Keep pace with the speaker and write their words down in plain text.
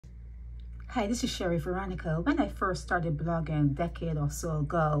Hi, this is Sherry Veronica. When I first started blogging a decade or so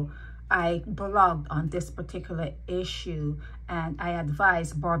ago, I blogged on this particular issue, and I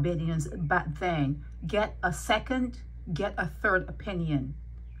advised Barbadians back then, get a second, get a third opinion.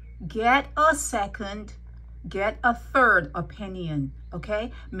 Get a second, get a third opinion,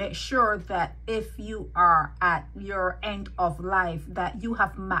 okay? Make sure that if you are at your end of life, that you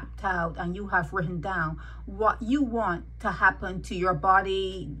have mapped out and you have written down what you want to happen to your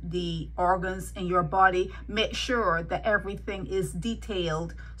body, the organs in your body. Make sure that everything is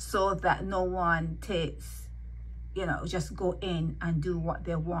detailed so that no one takes, just go in and do what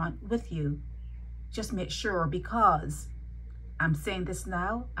they want with you. Just make sure, because I'm saying this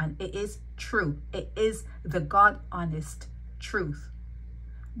now, and it is true. It is the God honest truth.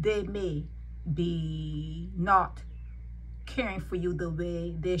 They may be not caring for you the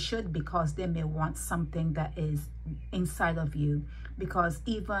way they should, because they may want something that is inside of you. Because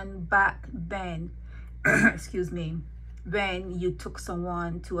even back then, excuse me, when you took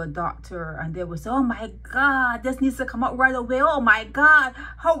someone to a doctor and they would say, oh my God, this needs to come out right away. Oh my God,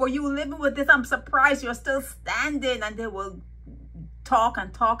 how are you living with this? I'm surprised you're still standing. And they will talk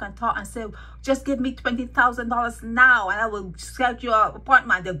and talk and talk and say, just give me $20,000 now and I will schedule your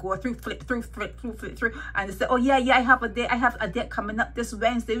appointment. They go through, flip through, and they say, oh yeah, I have a date coming up this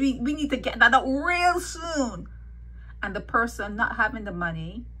Wednesday. We need to get that out real soon. And the person not having the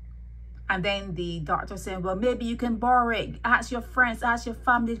money, and then the doctor saying, well, maybe you can borrow it. Ask your friends, ask your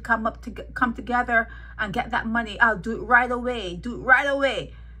family to come together and get that money. I'll do it right away. Do it right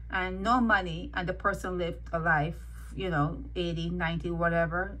away. And no money, and the person lived a life, 80, 90,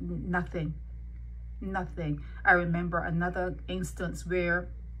 whatever, nothing. I remember another instance where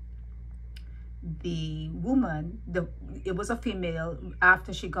the woman, it was a female,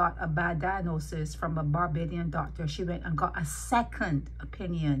 after she got a bad diagnosis from a Barbadian doctor, she went and got a second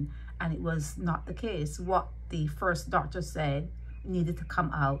opinion, and it was not the case. What the first doctor said needed to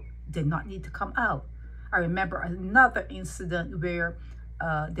come out did not need to come out. I remember another incident where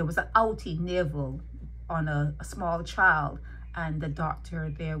there was an outie navel on a small child, and the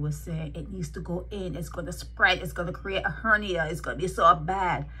doctor there was saying it needs to go in, it's going to spread, it's going to create a hernia, it's going to be so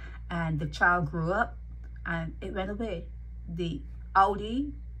bad. And the child grew up and it went away. The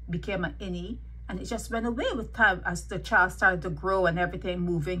outie became an innie, and it just went away with time as the child started to grow and everything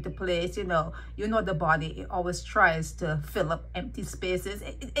move into place. You know the body, it always tries to fill up empty spaces.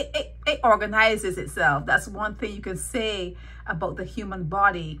 It organizes itself. That's one thing you can say about the human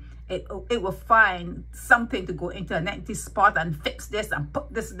body. It will find something to go into an empty spot and fix this and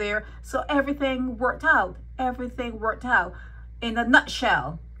put this there. So everything worked out. Everything worked out. In a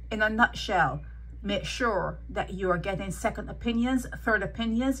nutshell, make sure that you are getting second opinions, third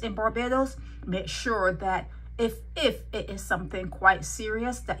opinions in Barbados. Make sure that if it is something quite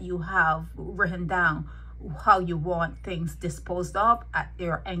serious, that you have written down how you want things disposed of at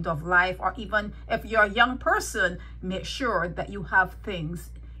your end of life. Or even if you're a young person, make sure that you have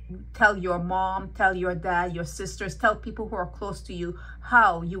things. Tell your mom, tell your dad, your sisters, tell people who are close to you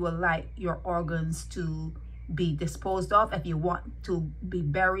how you would like your organs to be disposed of, if you want to be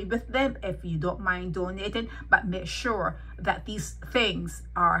buried with them, if you don't mind donating. But make sure that these things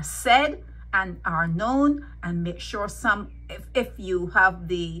are said and are known, and make sure if you have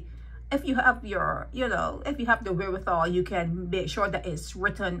the wherewithal, you can make sure that it's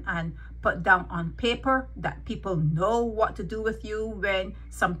written and put down on paper, that people know what to do with you when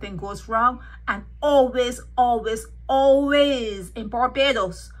something goes wrong. And always in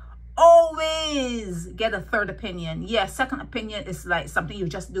Barbados, always get a third opinion. Yeah, second opinion is like something you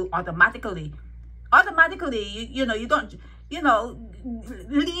just do automatically. You don't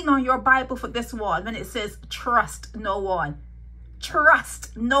lean on your Bible for this one when it says trust no one.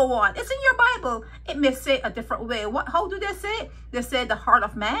 Trust no one. It's in your Bible. It may say a different way. How do they say it? They say the heart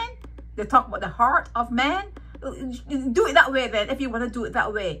of man. They talk about the heart of man. Do it that way then. If you want to do it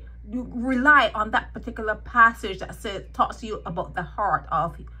that way, you rely on that particular passage that talks to you about the heart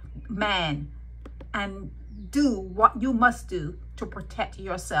of man, and do what you must do to protect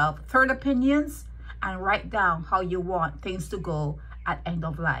yourself. Third opinions, and write down how you want things to go at end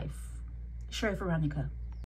of life. Sherry Veronica.